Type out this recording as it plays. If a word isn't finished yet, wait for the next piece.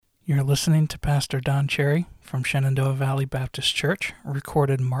You're listening to Pastor Don Cherry from Shenandoah Valley Baptist Church,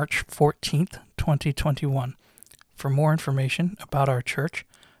 recorded March 14th, 2021. For more information about our church,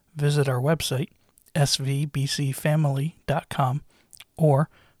 visit our website, svbcfamily.com, or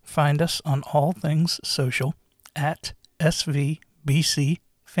find us on all things social at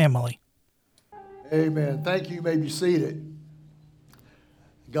svbcfamily. Amen. Thank you. You may be seated.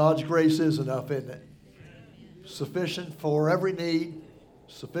 God's grace is enough, isn't it? Sufficient for every need,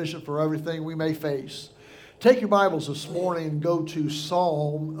 sufficient for everything we may face. Take your Bibles this morning and go to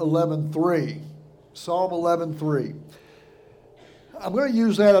Psalm 11:3. Psalm 11:3. I'm going to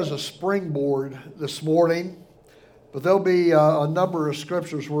use that as a springboard this morning, but there'll be a number of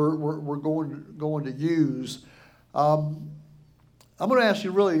scriptures we're going to use. I'm going to ask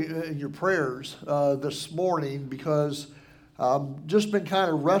you really in your prayers this morning, because I've just been kind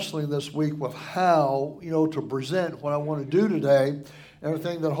of wrestling this week with how, to present what I want to do today.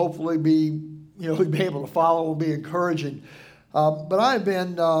 Everything that hopefully be able to follow will be encouraging. But I've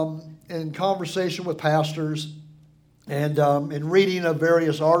been in conversation with pastors and in reading of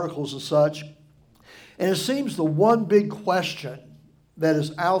various articles and such. And it seems the one big question that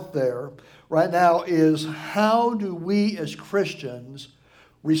is out there right now is, how do we as Christians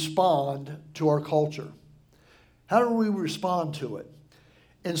respond to our culture? How do we respond to it?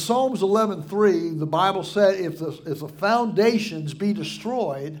 In Psalms 11:3, the Bible said, if the foundations be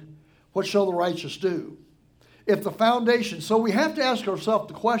destroyed, what shall the righteous do? If the foundation, so we have to ask ourselves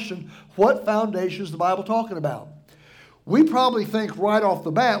the question, what foundation is the Bible talking about? We probably think right off the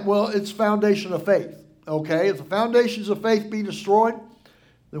bat, well, it's foundation of faith. Okay, if the foundations of faith be destroyed,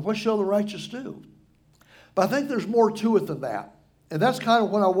 then what shall the righteous do? But I think there's more to it than that. And that's kind of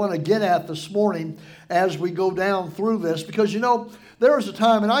what I want to get at this morning as we go down through this. Because, there was a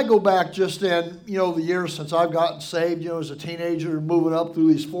time, and I go back just in, the years since I've gotten saved, as a teenager, moving up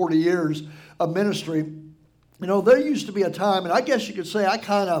through these 40 years of ministry. There used to be a time, and I guess you could say I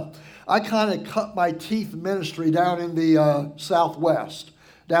kind of cut my teeth in ministry down in the Southwest,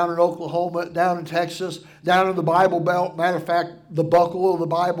 down in Oklahoma, down in Texas, down in the Bible Belt. Matter of fact, the buckle of the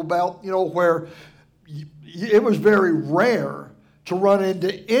Bible Belt, where it was very rare to run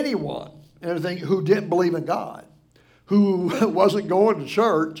into anyone who didn't believe in God, who wasn't going to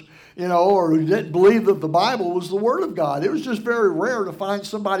church, or who didn't believe that the Bible was the Word of God. It was just very rare to find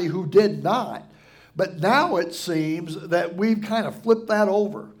somebody who did not. But now it seems that we've kind of flipped that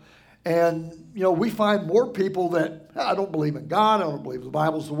over. And, we find more people that, I don't believe in God, I don't believe the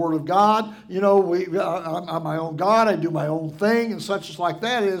Bible's the Word of God, I'm my own God, I do my own thing, and such as like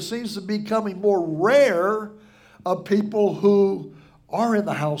that. And it seems to be becoming more rare of people who are in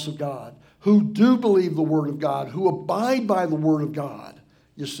the house of God, who do believe the Word of God, who abide by the Word of God,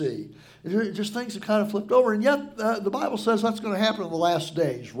 you see. Just things have kind of flipped over. And yet the Bible says that's going to happen in the last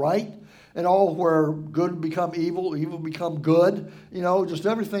days, right? And all where good become evil, evil become good. Just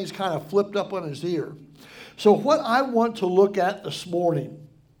everything's kind of flipped up on its ear. So what I want to look at this morning,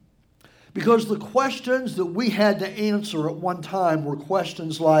 because the questions that we had to answer at one time were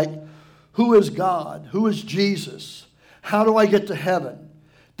questions like, who is God? Who is Jesus? How do I get to heaven?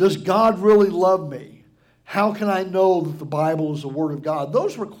 Does God really love me? How can I know that the Bible is the Word of God?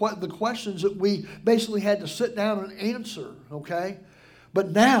 Those were the questions that we basically had to sit down and answer, okay?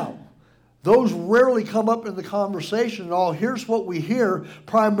 But now, those rarely come up in the conversation at all. Here's what we hear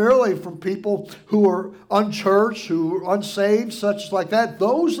primarily from people who are unchurched, who are unsaved, such like that.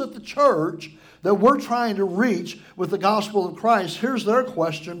 Those at the church that we're trying to reach with the gospel of Christ, here's their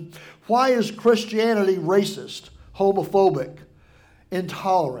question. Why is Christianity racist, homophobic,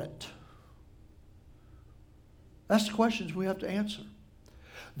 intolerant? That's the questions we have to answer.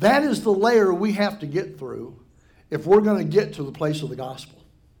 That is the layer we have to get through if we're going to get to the place of the gospel.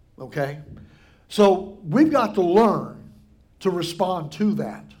 Okay? So we've got to learn to respond to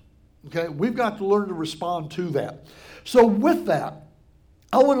that. Okay? We've got to learn to respond to that. So with that,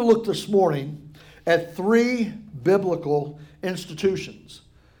 I want to look this morning at three biblical institutions.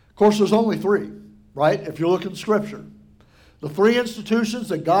 Of course, there's only three, right? If you look in Scripture. The three institutions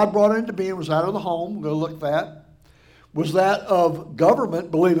that God brought into being was out of the home. We're going to look at that. Was that of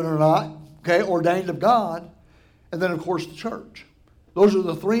government, believe it or not, okay, ordained of God. And then, of course, the church. Those are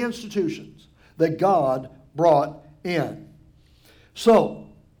the three institutions that God brought in. So,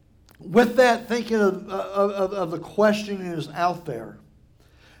 with that, thinking of the question that is out there,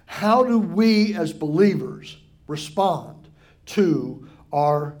 how do we as believers respond to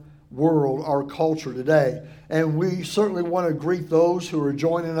our world, our culture today? And we certainly want to greet those who are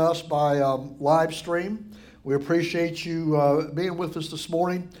joining us by live stream. We appreciate you being with us this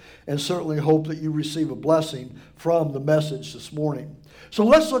morning, and certainly hope that you receive a blessing from the message this morning. So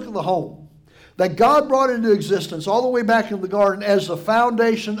let's look at the home that God brought into existence all the way back in the garden as the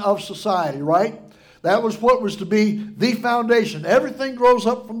foundation of society, right? That was what was to be the foundation. Everything grows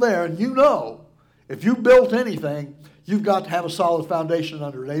up from there, and you know, if you built anything, you've got to have a solid foundation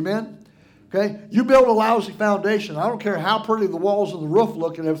under it. Amen? Okay? You build a lousy foundation, I don't care how pretty the walls and the roof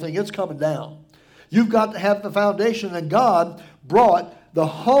look and everything, it's coming down. You've got to have the foundation, and God brought the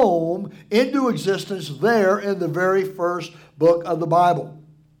home into existence there in the very first book of the Bible.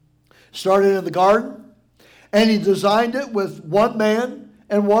 Started in the garden, and he designed it with one man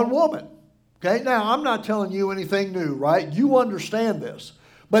and one woman. Okay, now I'm not telling you anything new, right? You understand this.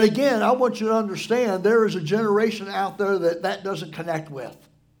 But again, I want you to understand there is a generation out there that doesn't connect with.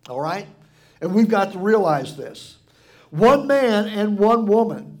 All right? And we've got to realize this. One man and one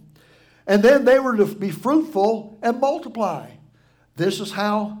woman. And then they were to be fruitful and multiply. This is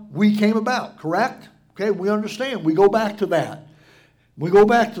how we came about, correct? Okay, we understand. We go back to that.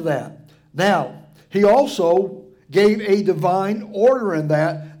 Now, he also gave a divine order in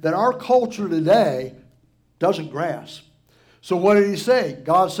that our culture today doesn't grasp. So what did he say?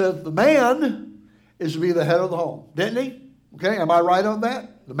 God said the man is to be the head of the home, didn't he? Okay, am I right on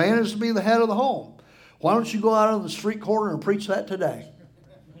that? The man is to be the head of the home. Why don't you go out on the street corner and preach that today?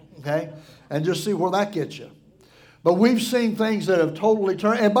 Okay, and just see where that gets you. But we've seen things that have totally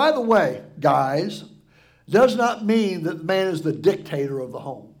turned. And by the way, guys, does not mean that the man is the dictator of the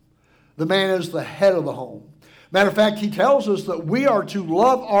home. The man is the head of the home. Matter of fact, he tells us that we are to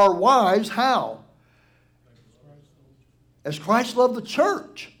love our wives how? As Christ loved the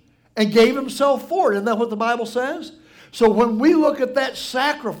church and gave himself for it. Isn't that what the Bible says? So when we look at that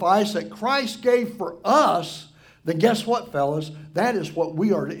sacrifice that Christ gave for us, then guess what, fellas? That is what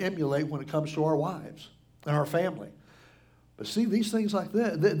we are to emulate when it comes to our wives and our family. But see, these things like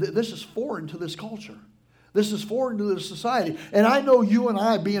this is foreign to this culture. This is foreign to this society. And I know you and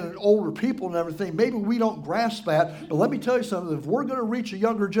I, being an older people and everything, maybe we don't grasp that. But let me tell you something. If we're going to reach a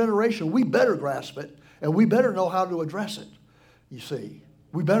younger generation, we better grasp it. And we better know how to address it, you see.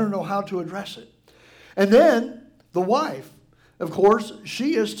 We better know how to address it. And then the wife, of course,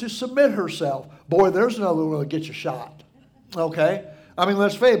 she is to submit herself. Boy, there's another one that gets you shot. Okay? I mean,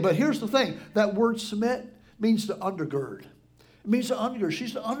 let's face it. But here's the thing. That word submit means to undergird. It means to undergird.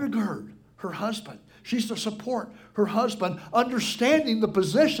 She's to undergird her husband. She's to support her husband, understanding the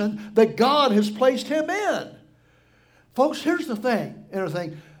position that God has placed him in. Folks, here's the thing.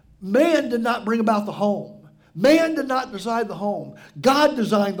 Man did not bring about the home. Man did not design the home. God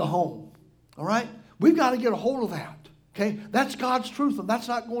designed the home. All right? We've got to get a hold of that. Okay? That's God's truth, and that's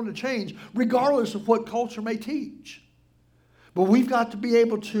not going to change, regardless of what culture may teach. But we've got to be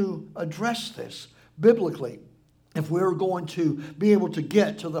able to address this biblically if we're going to be able to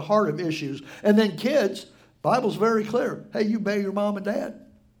get to the heart of issues. And then kids, Bible's very clear. Hey, you obey your mom and dad.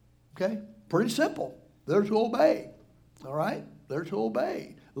 Okay? Pretty simple. They're to obey. All right? They're to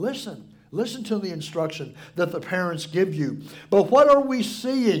obey. Listen. Listen to the instruction that the parents give you. But what are we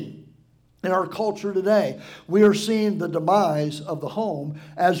seeing in our culture today? We are seeing the demise of the home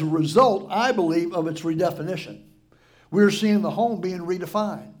as a result, I believe, of its redefinition. We are seeing the home being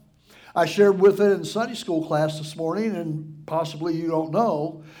redefined. I shared with it in Sunday school class this morning, and possibly you don't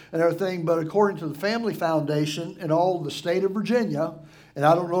know and everything, but according to the Family Foundation in all the state of Virginia, and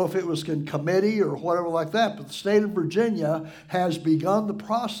I don't know if it was in committee or whatever like that, but the state of Virginia has begun the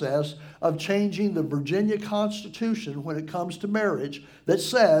process of changing the Virginia Constitution when it comes to marriage that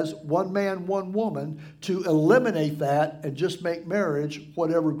says one man, one woman, to eliminate that and just make marriage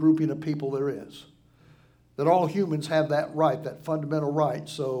whatever grouping of people there is. That all humans have that right, that fundamental right,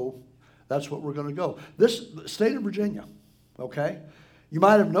 so that's what we're going to go. This state of Virginia, okay? You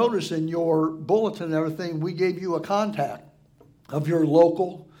might have noticed in your bulletin and everything, we gave you a contact of your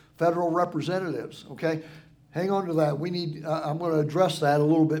local federal representatives, okay? Hang on to that. I'm going to address that a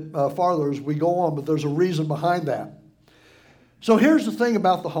little bit farther as we go on, but there's a reason behind that. So here's the thing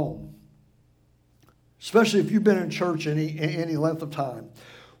about the home, especially if you've been in church any length of time.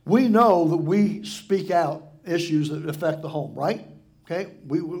 We know that we speak out issues that affect the home, right? Okay,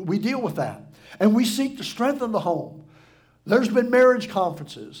 we deal with that. And we seek to strengthen the home. There's been marriage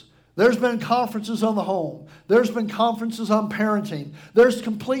conferences. There's been conferences on the home. There's been conferences on parenting. There's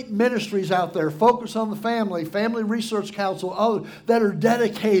complete ministries out there, Focus on the Family, Family Research Council, others that are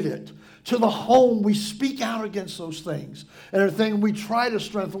dedicated to the home. We speak out against those things. And everything we try to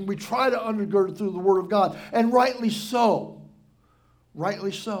strengthen, we try to undergird it through the Word of God. And rightly so.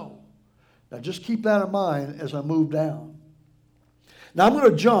 Rightly so. Now just keep that in mind as I move down. Now I'm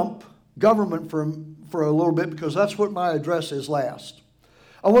going to jump government for for a little bit because that's what my address is last.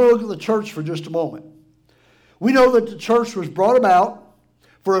 I want to look at the church for just a moment. We know that the church was brought about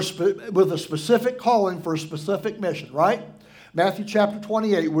with a specific calling for a specific mission, right? Matthew chapter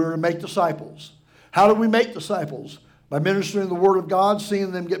 28, we're to make disciples. How do we make disciples? By ministering the word of God,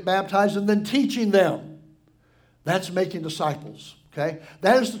 seeing them get baptized, and then teaching them. That's making disciples, okay?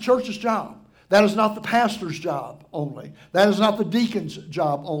 That is the church's job. That is not the pastor's job only. That is not the deacon's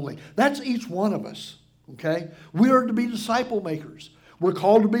job only. That's each one of us, okay? We are to be disciple makers. We're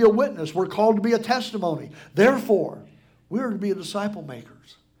called to be a witness. We're called to be a testimony. Therefore, we are to be a disciple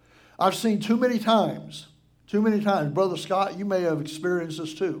makers. I've seen too many times, Brother Scott, you may have experienced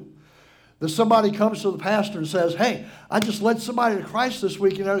this too, that somebody comes to the pastor and says, hey, I just led somebody to Christ this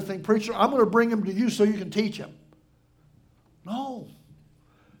week and everything. Preacher, I'm going to bring him to you so you can teach him.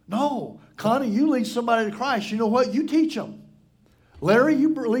 No. Connie, you lead somebody to Christ. You know what? You teach them. Larry,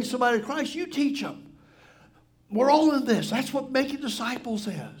 you lead somebody to Christ. You teach them. We're all in this. That's what making disciples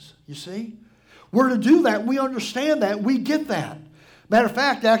is, you see. We're to do that. We understand that. We get that. Matter of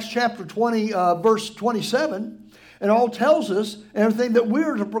fact, Acts chapter 20, verse 27, it all tells us everything that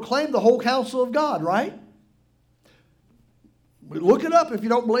we're to proclaim the whole counsel of God, right? Look it up if you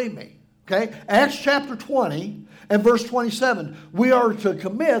don't believe me. Okay? Acts chapter 20 and verse 27. We are to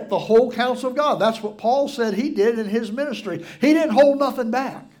commit the whole counsel of God. That's what Paul said he did in his ministry. He didn't hold nothing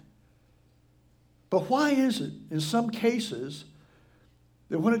back. But why is it in some cases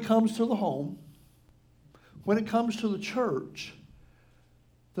that when it comes to the home, when it comes to the church,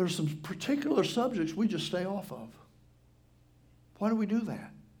 there's some particular subjects we just stay off of? Why do we do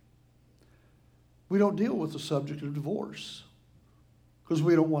that? We don't deal with the subject of divorce because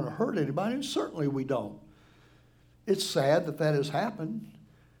we don't want to hurt anybody, and certainly we don't. It's sad that that has happened,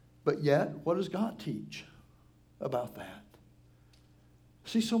 but yet, what does God teach about that?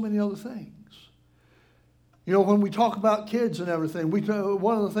 See, so many other things. You know, when we talk about kids and everything,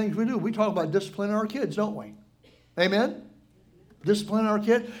 one of the things we do, we talk about disciplining our kids, don't we? Amen? Disciplining our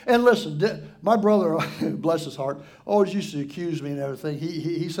kid. And listen, my brother, bless his heart, always used to accuse me and everything.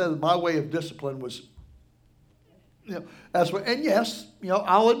 He said that my way of discipline was, you know, that's what, and yes, you know,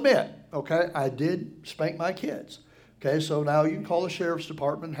 I'll admit, okay, I did spank my kids. Okay, so now you can call the sheriff's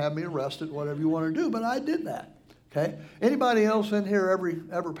department and have me arrested, whatever you want to do, but I did that. Okay? Anybody else in here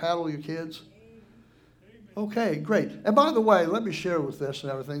ever paddle your kids? Okay, great. And by the way, let me share with this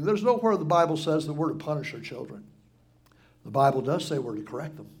and everything. There's nowhere the Bible says that we're to punish our children. The Bible does say we're to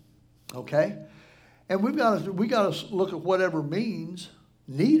correct them. Okay? And we got to look at whatever means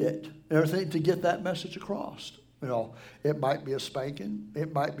needed and everything to get that message across. You know, it might be a spanking.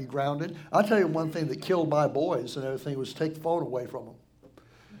 It might be grounded. I'll tell you one thing that killed my boys and everything was take the phone away from them.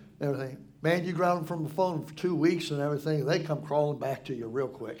 Everything. Man, you ground them from the phone for 2 weeks and everything, they come crawling back to you real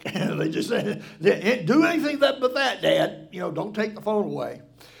quick. They just say, do anything but that, Dad. You know, don't take the phone away.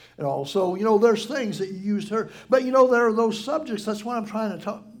 And all. So, you know, there's things that you use her. But, you know, there are those subjects. That's what I'm trying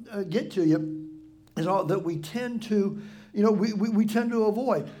to get to you, is all that we tend to, you know, we tend to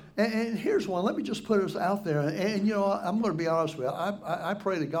avoid. And here's one. Let me just put this out there. And you know, I'm going to be honest with you. I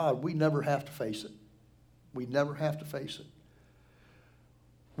pray to God we never have to face it. We never have to face it.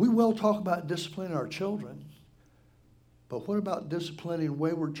 We will talk about disciplining our children, but what about disciplining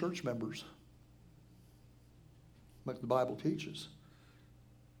wayward church members? Like the Bible teaches.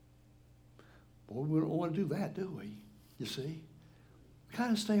 Well, we don't want to do that, do we? You see? We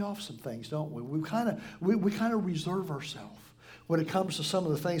kind of stay off some things, don't we? We kind of reserve ourselves when it comes to some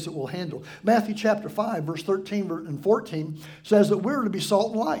of the things that we'll handle. Matthew chapter 5, verse 13 and 14 says that we're to be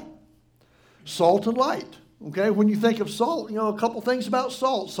salt and light. Salt and light. Okay, when you think of salt, you know, a couple things about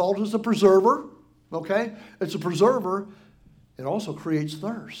salt. Salt is a preserver, okay? It's a preserver. It also creates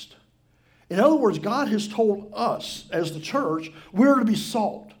thirst. In other words, God has told us as the church, we're to be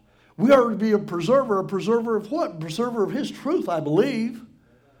salt. We are to be a preserver of what? A preserver of His truth, I believe.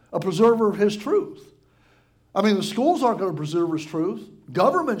 A preserver of His truth. I mean, the schools aren't going to preserve His truth.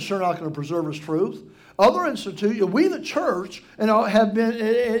 Government's sure not going to preserve His truth. Other institutions, we the church, have been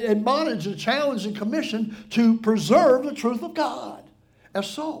admonished and challenged and commissioned to preserve the truth of God as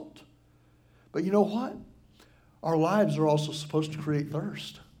salt. But you know what? Our lives are also supposed to create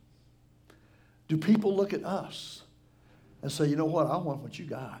thirst. Do people look at us and say, you know what, I want what you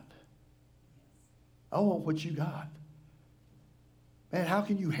got. I want what you got. Man, how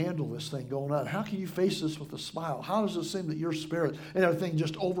can you handle this thing going on? How can you face this with a smile? How does it seem that your spirit and everything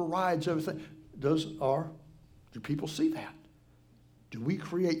just overrides everything? Do people see that? Do we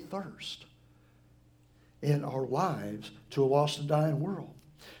create thirst in our lives to a lost and dying world?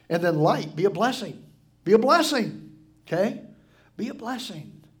 And then light, be a blessing. Be a blessing, okay? Be a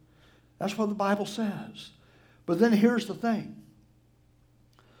blessing. That's what the Bible says. But then here's the thing.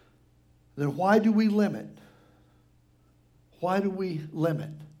 Then why do we limit? Why do we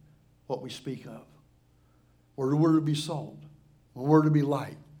limit what we speak of? Where we're to be salt, where we're to be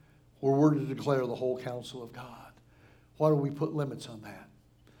light, where we're to declare the whole counsel of God. Why do we put limits on that?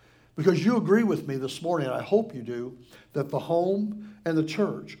 Because you agree with me this morning, and I hope you do, that the home and the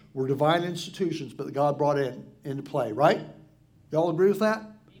church were divine institutions, but that God brought into play, right? Y'all agree with that?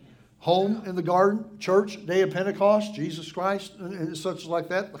 Home in the garden, church, day of Pentecost, Jesus Christ, and such like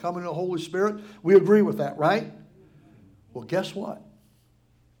that, the coming of the Holy Spirit. We agree with that, right? Well, guess what?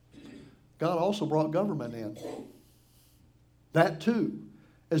 God also brought government in. That too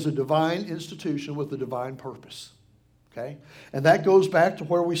is a divine institution with a divine purpose. Okay? And that goes back to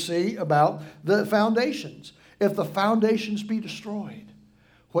where we see about the foundations. If the foundations be destroyed,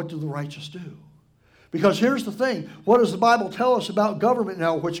 what do the righteous do? Because here's the thing. What does the Bible tell us about government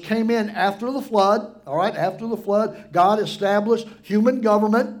now, which came in after the flood? All right, after the flood, God established human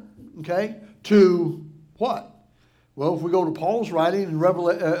government, okay, to what? Well, if we go to Paul's writing in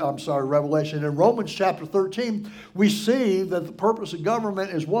Revelation, in Romans chapter 13, we see that the purpose of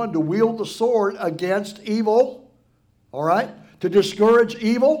government is one, to wield the sword against evil, all right, to discourage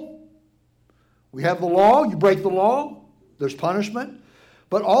evil. We have the law, you break the law, there's punishment,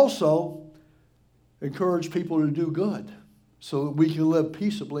 but also encourage people to do good so that we can live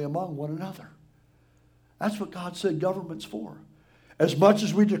peaceably among one another. That's what God said government's for. As much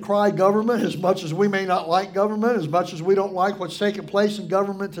as we decry government, as much as we may not like government, as much as we don't like what's taking place in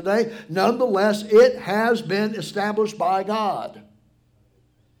government today, nonetheless, it has been established by God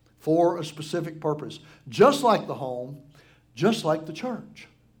for a specific purpose. Just like the home, just like the church.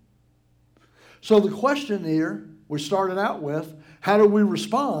 So the question here we started out with, how do we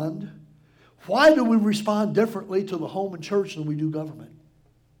respond? Why do we respond differently to the home and church than we do government?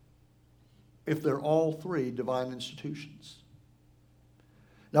 If they're all three divine institutions.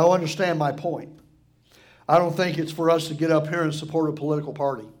 Now understand my point. I don't think it's for us to get up here and support a political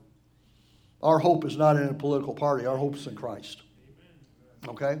party. Our hope is not in a political party. Our hope is in Christ.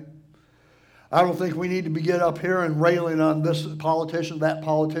 Okay? I don't think we need to be get up here and railing on this politician, that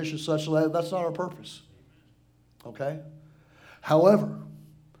politician, such and that. That's not our purpose. Okay? However,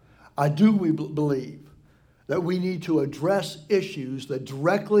 I do believe that we need to address issues that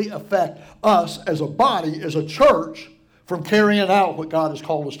directly affect us as a body, as a church, from carrying out what God has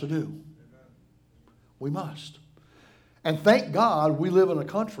called us to do. We must. And thank God we live in a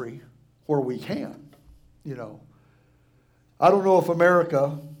country where we can. You know, I don't know if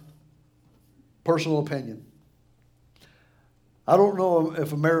America, personal opinion, I don't know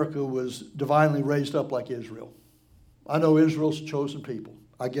if America was divinely raised up like Israel. I know Israel's a chosen people.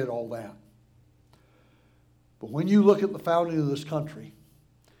 I get all that. But when you look at the founding of this country,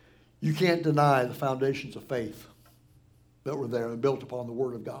 you can't deny the foundations of faith that were there and built upon the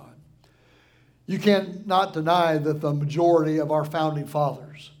Word of God. You cannot deny that the majority of our founding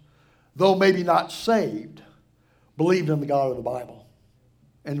fathers, though maybe not saved, believed in the God of the Bible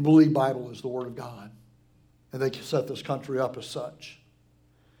and believed the Bible is the Word of God. And they set this country up as such.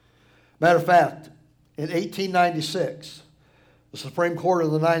 Matter of fact, in 1896, the Supreme Court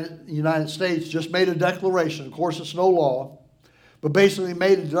of the United States just made a declaration. Of course, it's no law, but basically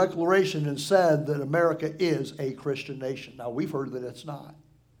made a declaration and said that America is a Christian nation. Now, we've heard that it's not.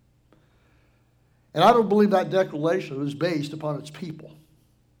 And I don't believe that declaration was based upon its people,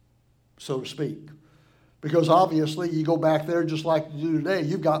 so to speak. Because obviously, you go back there just like you do today,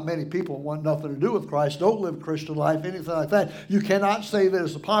 you've got many people who want nothing to do with Christ, don't live a Christian life, anything like that. You cannot say that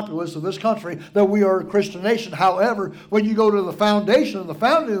as the populace of this country that we are a Christian nation. However, when you go to the foundation and the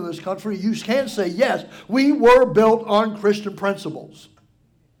founding of this country, you can say, yes, we were built on Christian principles.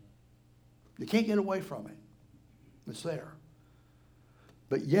 You can't get away from it. It's there.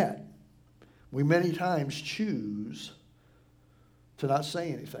 But yet, we many times choose to not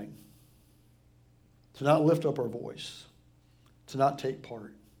say anything. To not lift up our voice, to not take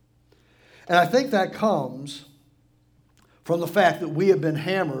part. And I think that comes from the fact that we have been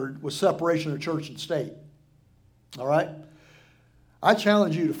hammered with separation of church and state. All right? I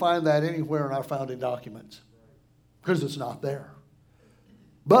challenge you to find that anywhere in our founding documents, because it's not there.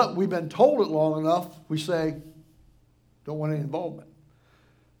 But we've been told it long enough, we say, don't want any involvement.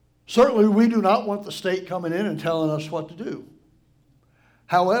 Certainly, we do not want the state coming in and telling us what to do.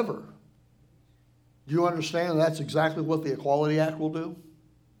 However, do you understand that's exactly what the Equality Act will do?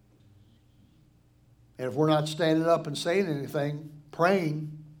 And if we're not standing up and saying anything,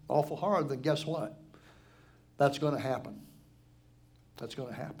 praying awful hard, then guess what? That's going to happen. That's going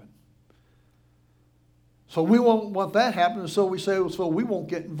to happen. So we won't want that happening, so we say, so we won't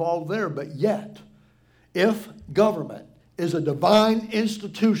get involved there. But yet, if government is a divine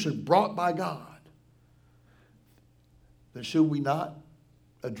institution brought by God, then should we not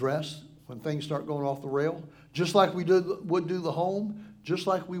address when things start going off the rail? Just like we would do the home, just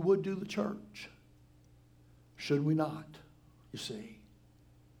like we would do the church. Should we not? You see.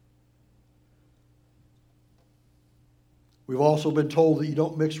 We've also been told that you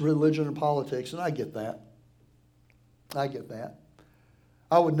don't mix religion and politics, and I get that. I get that.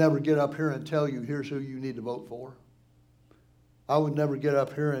 I would never get up here and tell you, here's who you need to vote for. I would never get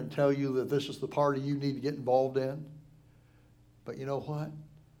up here and tell you that this is the party you need to get involved in. But you know what?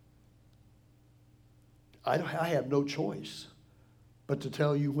 I have no choice but to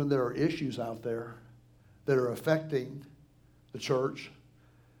tell you when there are issues out there that are affecting the church,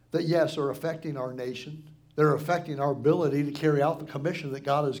 that yes, are affecting our nation, they're affecting our ability to carry out the commission that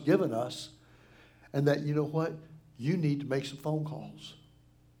God has given us, and that, you know what? You need to make some phone calls.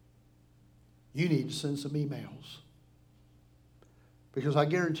 You need to send some emails. Because I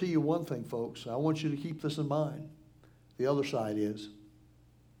guarantee you one thing, folks, I want you to keep this in mind. The other side is.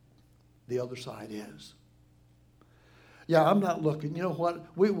 Yeah, I'm not looking. You know what?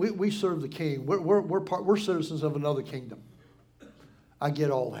 We serve the King. We're citizens of another kingdom. I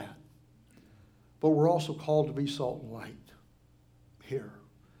get all that. But we're also called to be salt and light here.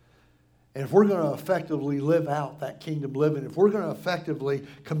 And if we're going to effectively live out that kingdom living, if we're going to effectively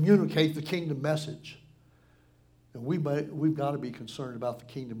communicate the kingdom message, then we've got to be concerned about the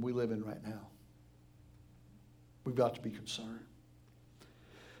kingdom we live in right now. We've got to be concerned.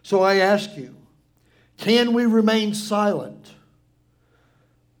 So I ask you, can we remain silent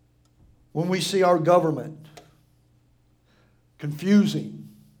when we see our government confusing,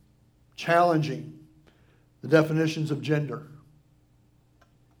 challenging the definitions of gender,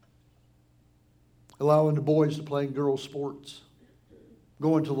 allowing the boys to play in girls' sports,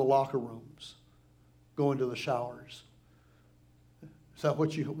 going to the locker rooms, going to the showers? Is that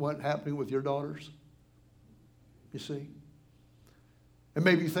what you want happening with your daughters? You see? And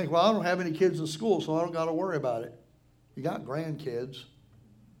maybe you think, well, I don't have any kids in school, so I don't got to worry about it. You got grandkids.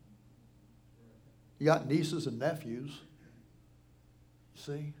 You got nieces and nephews.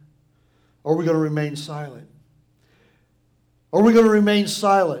 See? Or are we going to remain silent? Are we going to remain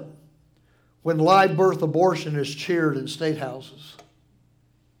silent when live birth abortion is cheered in state houses?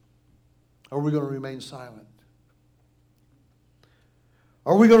 Are we going to remain silent?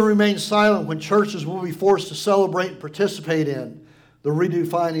 Are we going to remain silent when churches will be forced to celebrate and participate in the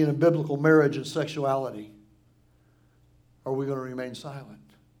redefining of biblical marriage and sexuality? Are we going to remain silent?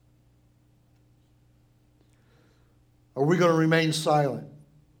 Are we going to remain silent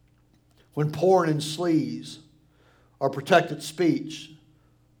when porn and sleaze are protected speech,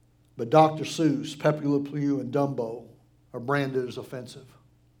 but Dr. Seuss, Pepe Le Pew, and Dumbo are branded as offensive?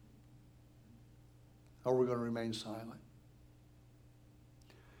 Are we going to remain silent?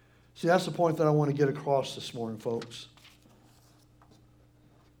 See, that's the point that I want to get across this morning, folks.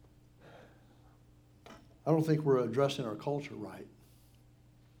 I don't think we're addressing our culture right.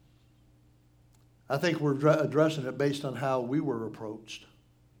 I think we're addressing it based on how we were approached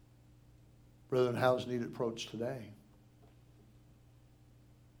rather than how it's needed approached today.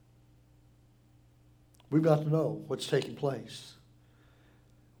 We've got to know what's taking place.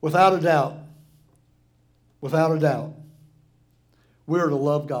 Without a doubt, we are to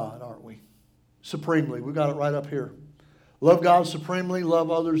love God, aren't we? Supremely. We've got it right up here. Love God supremely,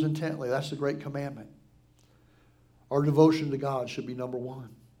 love others intently. That's the great commandment. Our devotion to God should be number one.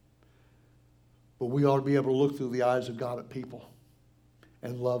 But we ought to be able to look through the eyes of God at people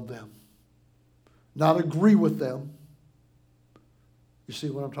and love them. Not agree with them. You see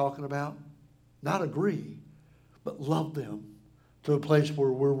what I'm talking about? Not agree, but love them to a place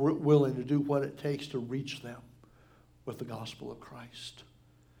where we're willing to do what it takes to reach them with the gospel of Christ.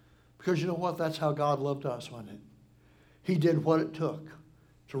 Because you know what? That's how God loved us, wasn't it? He did what it took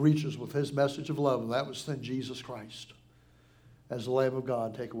to reach us with his message of love, and that was send Jesus Christ as the Lamb of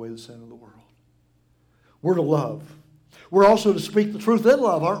God take away the sin of the world. We're to love. We're also to speak the truth in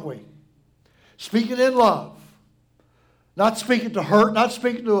love, aren't we? Speaking in love. Not speaking to hurt, not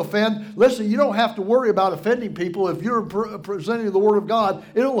speaking to offend. Listen, you don't have to worry about offending people. If you're presenting the Word of God,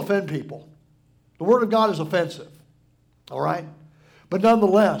 it'll offend people. The Word of God is offensive. All right? But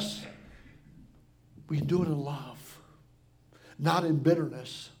nonetheless, we can do it in love. Not in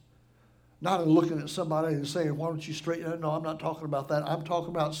bitterness. Not in looking at somebody and saying, why don't you straighten it? No, I'm not talking about that. I'm talking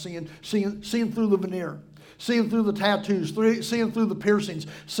about seeing through the veneer. Seeing through the tattoos, seeing through the piercings,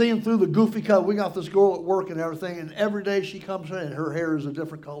 seeing through the goofy cut. We got this girl at work and everything, and every day she comes in and her hair is a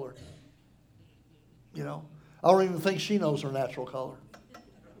different color. You know, I don't even think she knows her natural color.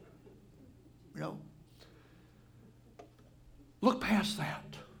 You know, look past that.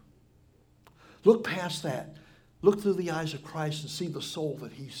 Look past that. Look through the eyes of Christ and see the soul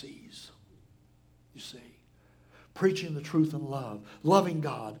that he sees. You see, preaching the truth in love, loving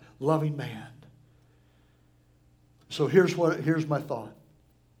God, loving man. So here's my thought.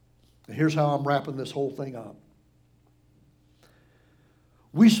 And here's how I'm wrapping this whole thing up.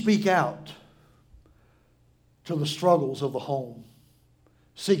 We speak out to the struggles of the home,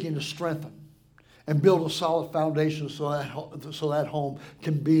 seeking to strengthen and build a solid foundation so that home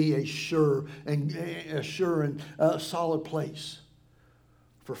can be a sure and solid place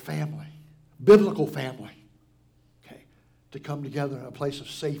for family, biblical family, okay, to come together in a place of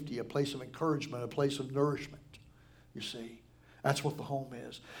safety, a place of encouragement, a place of nourishment. You see, that's what the home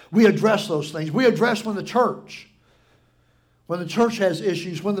is. We address those things. We address when the church has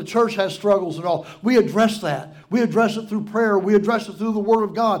issues, when the church has struggles and all, we address that. We address it through prayer. We address it through the Word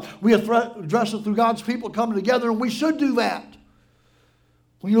of God. We address it through God's people coming together, and we should do that.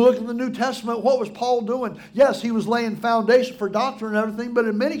 When you look in the New Testament, what was Paul doing? Yes, he was laying foundation for doctrine and everything, but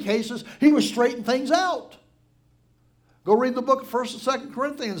in many cases, he was straightening things out. Go read the book of 1st and 2nd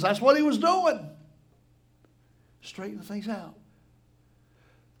Corinthians. That's what he was doing. Straightening things out.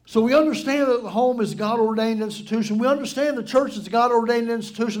 So we understand that the home is a God-ordained institution. We understand the church is a God-ordained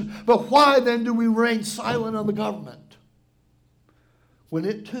institution. But why then do we remain silent on the government when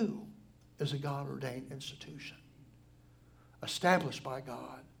it too is a God-ordained institution established by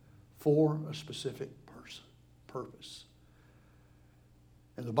God for a specific purpose?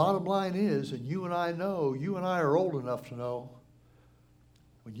 And the bottom line is, and you and I are old enough to know,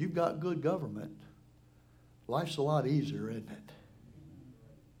 when you've got good government, life's a lot easier, isn't it?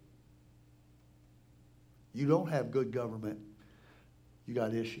 You don't have good government, you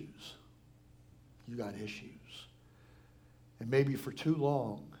got issues. You got issues. And maybe for too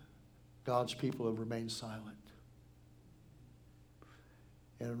long, God's people have remained silent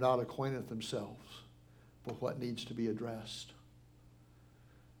and have not acquainted themselves with what needs to be addressed.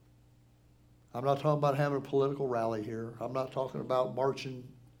 I'm not talking about having a political rally here. I'm not talking about marching,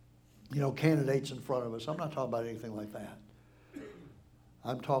 candidates in front of us. I'm not talking about anything like that.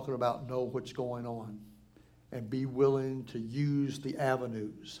 I'm talking about know what's going on and be willing to use the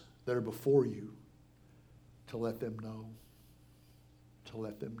avenues that are before you to let them know. To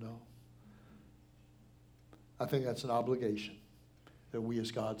let them know. I think that's an obligation that we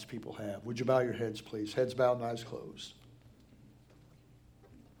as God's people have. Would you bow your heads, please? Heads bowed and eyes closed.